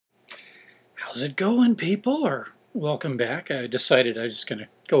How's it going, people? Or welcome back. I decided I was just going to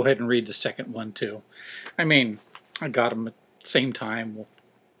go ahead and read the second one too. I mean, I got them at the same time,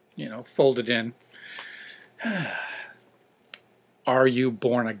 folded in. Are you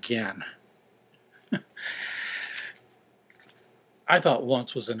born again? I thought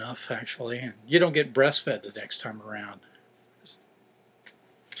once was enough, actually. And you don't get breastfed the next time around.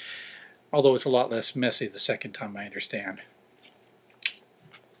 Although it's a lot less messy the second time, I understand.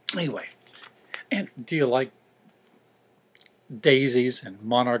 Anyway, and do you like daisies and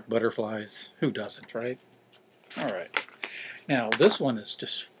monarch butterflies? Who doesn't, right? All right. Now, this one is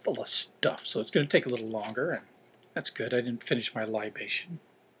just full of stuff, so it's going to take a little longer, and that's good. I didn't finish my libation.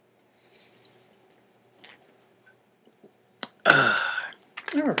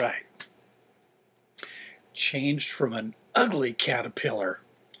 All right. Changed from an ugly caterpillar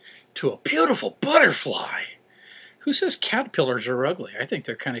to a beautiful butterfly. Who says caterpillars are ugly? I think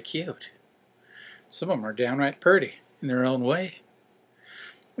they're kind of cute. Some of them are downright pretty in their own way.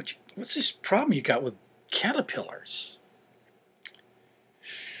 What's this problem you got with caterpillars?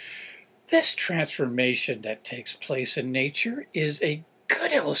 This transformation that takes place in nature is a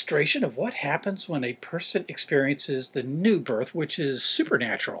good illustration of what happens when a person experiences the new birth, which is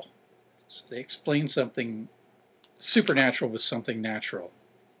supernatural. So they explain something supernatural with something natural.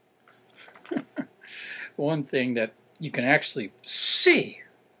 One thing that you can actually see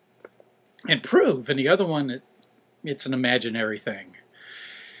and prove, and the other one, it's an imaginary thing.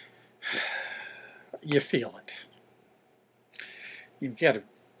 You feel it. You've got a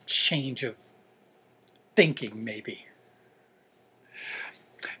change of thinking, maybe.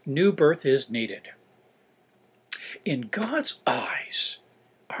 New birth is needed. In God's eyes,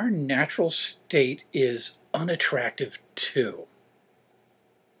 our natural state is unattractive too.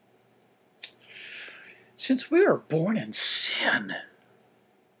 Since we are born in sin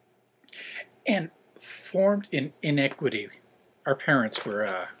and formed in inequity, our parents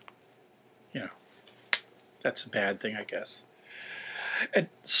were, that's a bad thing, I guess. And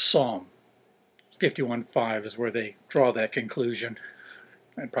Psalm 51:5 is where they draw that conclusion,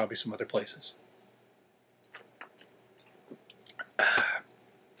 and probably some other places.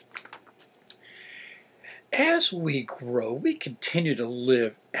 As we grow, we continue to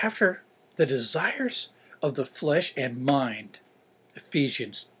live after the desires of the flesh and mind,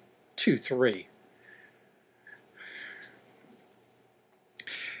 Ephesians 2:3.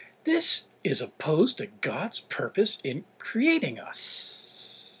 This is opposed to God's purpose in creating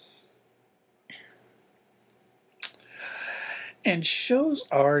us and shows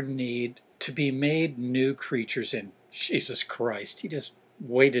our need to be made new creatures in Jesus Christ. He just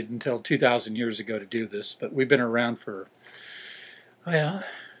waited until 2,000 years ago to do this, but we've been around for,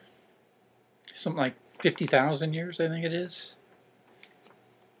 something like 50,000 years, I think it is.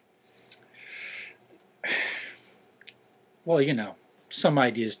 Well, some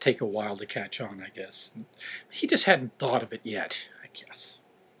ideas take a while to catch on, I guess. He just hadn't thought of it yet, I guess.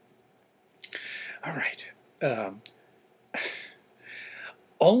 All right.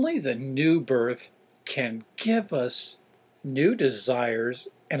 Only the new birth can give us new desires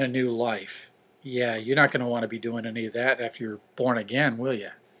and a new life. Yeah, you're not going to want to be doing any of that after you're born again, will you?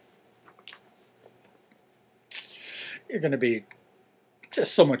 You're going to be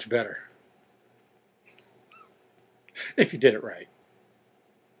just so much better if you did it right.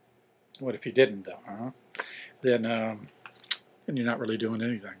 What if you didn't, though, huh? Then you're not really doing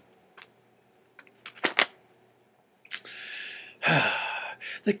anything.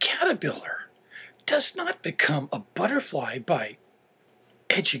 The caterpillar does not become a butterfly by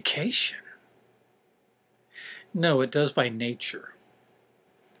education. No, it does by nature.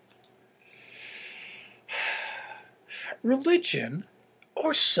 Religion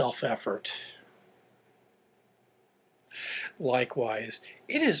or self-effort. Likewise,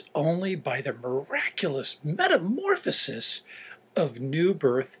 it is only by the miraculous metamorphosis of new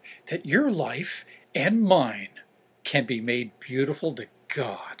birth that your life and mine can be made beautiful to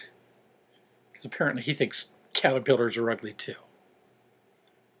God. Because apparently he thinks caterpillars are ugly too.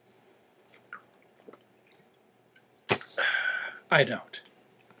 I don't.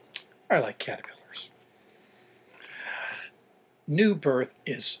 I like caterpillars. New birth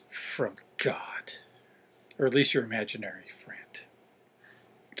is from God, or at least your imaginary friend.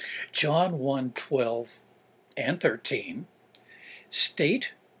 John 1:12 and 13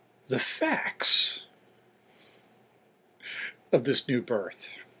 state the facts of this new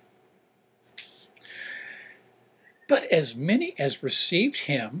birth. But as many as received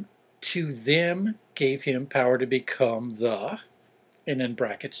him, to them gave him power to become the, and in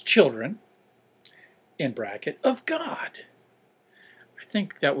brackets, children, in bracket, of God. I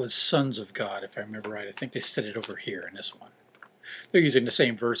think that was sons of God, if I remember right. I think they said it over here in this one. They're using the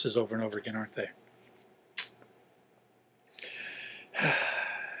same verses over and over again, aren't they?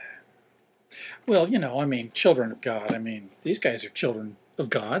 Well, you know, I mean, children of God. I mean, these guys are children of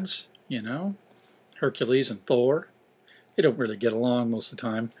gods, you know. Hercules and Thor. They don't really get along most of the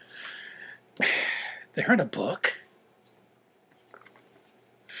time. They're in a book.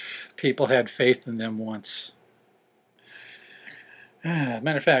 People had faith in them once.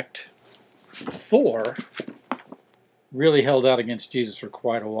 Matter of fact, Thor really held out against Jesus for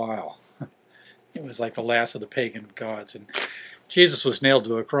quite a while. It was like the last of the pagan gods. And Jesus was nailed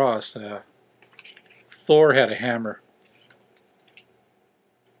to a cross. Thor had a hammer.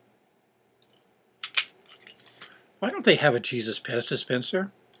 Why don't they have a Jesus Pez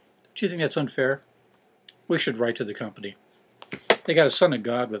dispenser? Do you think that's unfair? We should write to the company. They got a son of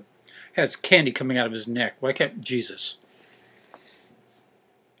God with has candy coming out of his neck. Why can't Jesus?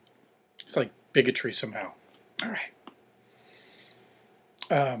 It's like bigotry somehow. All right.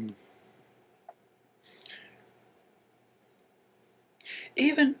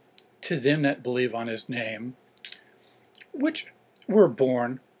 Even to them that believe on his name, which were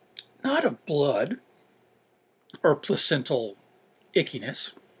born not of blood or placental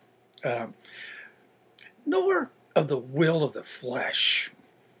ickiness, nor of the will of the flesh,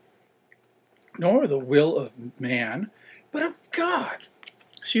 nor the will of man, but of God.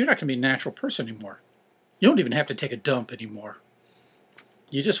 So you're not going to be a natural person anymore. You don't even have to take a dump anymore.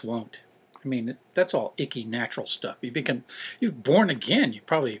 You just won't. I mean, that's all icky natural stuff. You're born again. You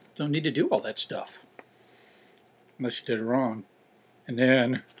probably don't need to do all that stuff. Unless you did it wrong. And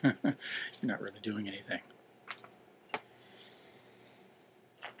then you're not really doing anything.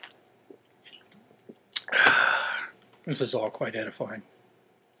 This is all quite edifying.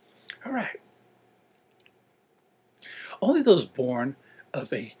 All right. Only those born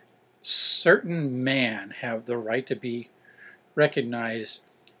of a certain man have the right to be recognized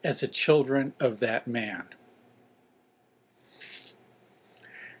as the children of that man.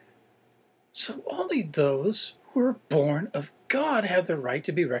 So only those who are born of God have the right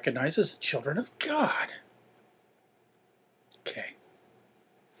to be recognized as the children of God. Okay.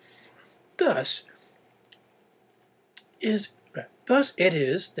 Thus it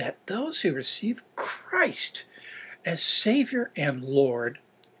is that those who receive Christ as Savior and Lord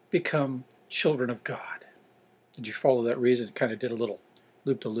become children of God. Did you follow that reason? It kind of did a little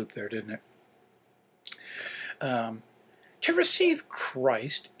loop-to-loop there, didn't it? To receive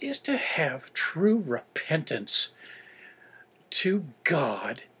Christ is to have true repentance to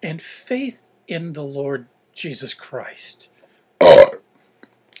God and faith in the Lord Jesus Christ.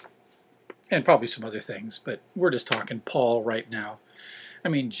 And probably some other things, but we're just talking Paul right now. I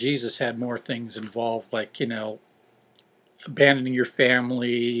mean, Jesus had more things involved, like, you know, abandoning your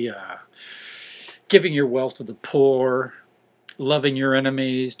family, giving your wealth to the poor, loving your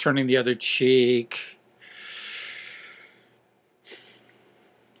enemies, turning the other cheek,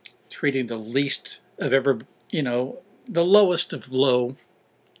 treating the least of the lowest of low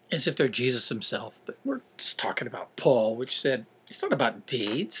as if they're Jesus himself. But we're just talking about Paul, which said it's not about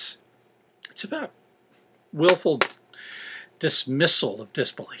deeds. It's about willful dismissal of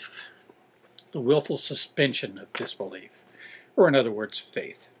disbelief, the willful suspension of disbelief, or in other words,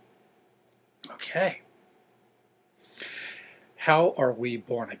 faith. Okay. How are we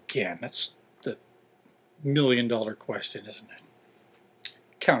born again? That's the million-dollar question, isn't it?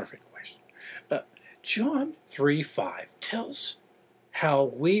 Counterfeit question. John 3:5 tells how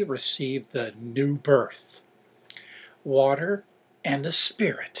we receive the new birth, water and the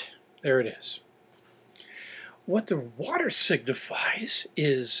Spirit. There it is. What the water signifies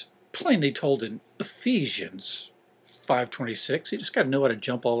is plainly told in Ephesians 5:26. You just got to know how to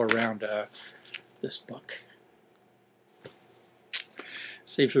jump all around this book.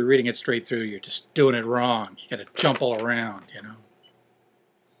 See, if you're reading it straight through, you're just doing it wrong. You got to jump all around, you know.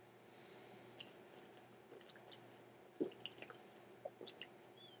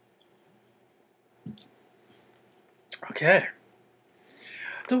 Okay.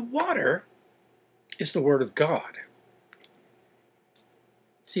 The water is the Word of God.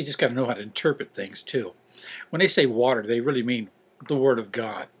 See, you just got to know how to interpret things, too. When they say water, they really mean the Word of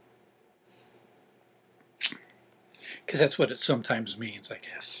God. Because that's what it sometimes means, I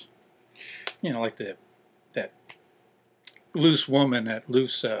guess. You know, like that loose woman, that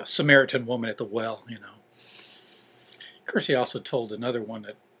loose Samaritan woman at the well, you know. Of course, he also told another one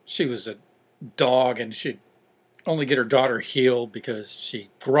that she was a dog and she'd only get her daughter healed because she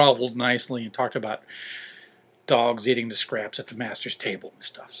groveled nicely and talked about dogs eating the scraps at the master's table and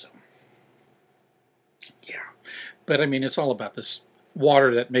stuff. So, yeah. But, I mean, it's all about this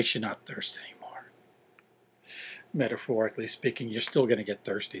water that makes you not thirst anymore. Metaphorically speaking, you're still going to get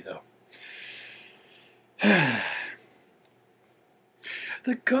thirsty, though.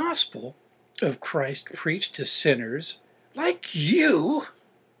 The gospel of Christ preached to sinners like you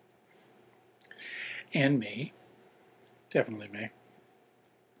and me, definitely me,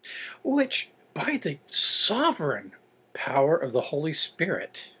 which by the sovereign power of the Holy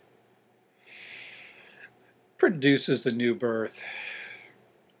Spirit produces the new birth.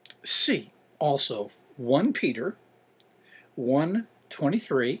 See also 1 Peter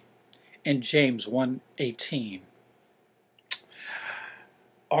 1:23 and James 1:18.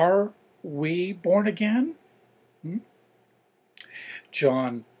 Are we born again?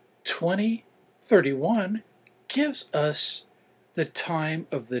 John 20:31 gives us the time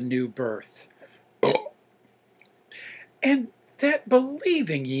of the new birth. And that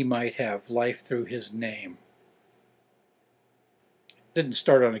believing ye might have life through his name. Didn't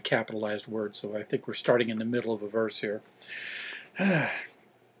start on a capitalized word, so I think we're starting in the middle of a verse here.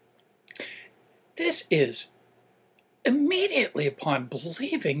 This is immediately upon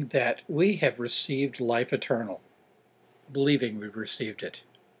believing that we have received life eternal. Believing we received it.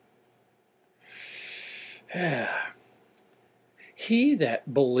 He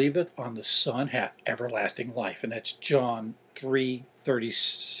that believeth on the Son hath everlasting life. And that's John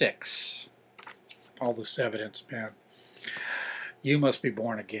 3:36. All this evidence, man. You must be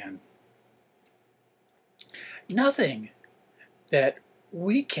born again. Nothing that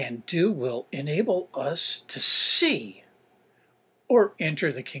we can do will enable us to see or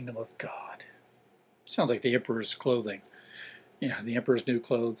enter the kingdom of God. Sounds like the emperor's clothing. You know, the emperor's new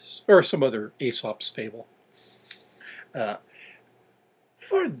clothes, or some other Aesop fable.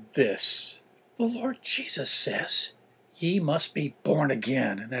 For this, the Lord Jesus says, ye must be born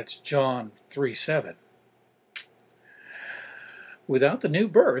again, and that's John 3:7. Without the new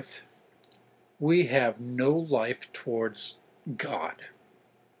birth, we have no life towards God.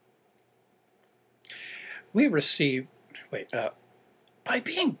 We receive, by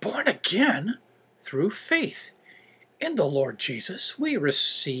being born again through faith in the Lord Jesus, we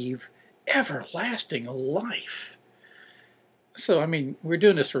receive everlasting life. So, I mean, we're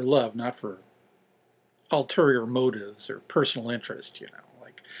doing this for love, not for ulterior motives or personal interest, you know,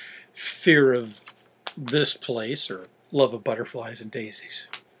 like fear of this place or love of butterflies and daisies.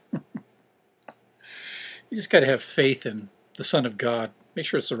 You just got to have faith in the Son of God. Make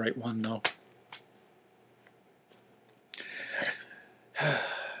sure it's the right one, though.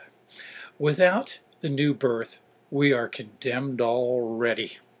 Without the new birth, we are condemned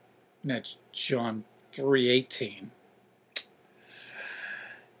already. And that's John 3:18.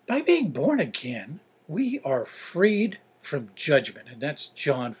 By being born again, we are freed from judgment. And that's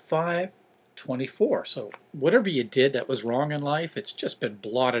John 5:24. So whatever you did that was wrong in life, it's just been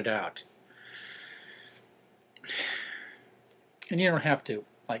blotted out. And you don't have to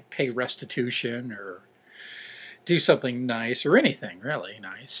like pay restitution or do something nice or anything really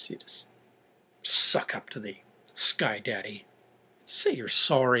nice. You just suck up to the Sky Daddy. Say you're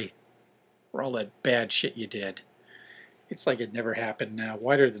sorry for all that bad shit you did. It's like it never happened now,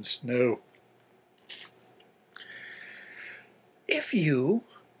 whiter than snow. If you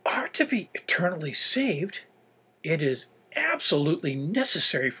are to be eternally saved, it is absolutely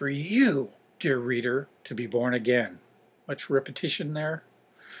necessary for you, dear reader, to be born again. Much repetition there.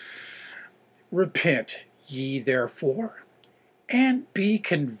 Repent ye therefore, and be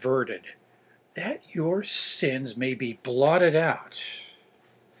converted, that your sins may be blotted out.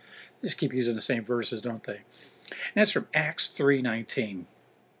 They just keep using the same verses, don't they? And that's from Acts 3:19.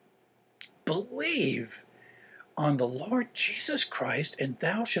 Believe on the Lord Jesus Christ, and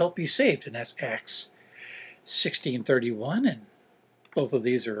thou shalt be saved. And that's Acts 16:31. And both of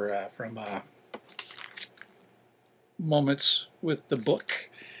these are from Moments with the Book,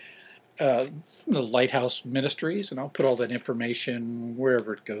 from the Lighthouse Ministries. And I'll put all that information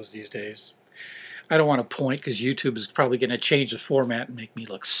wherever it goes these days. I don't want to point because YouTube is probably going to change the format and make me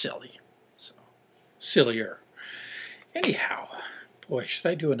look silly. So, sillier. Anyhow, boy, should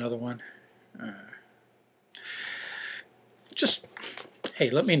I do another one? Just, hey,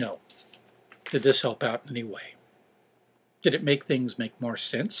 let me know. Did this help out in any way? Did it make things make more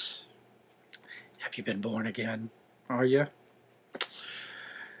sense? Have you been born again? Are you?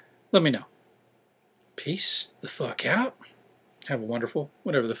 Let me know. Peace the fuck out. Have a wonderful,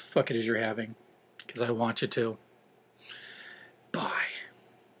 whatever the fuck it is you're having, because I want you to.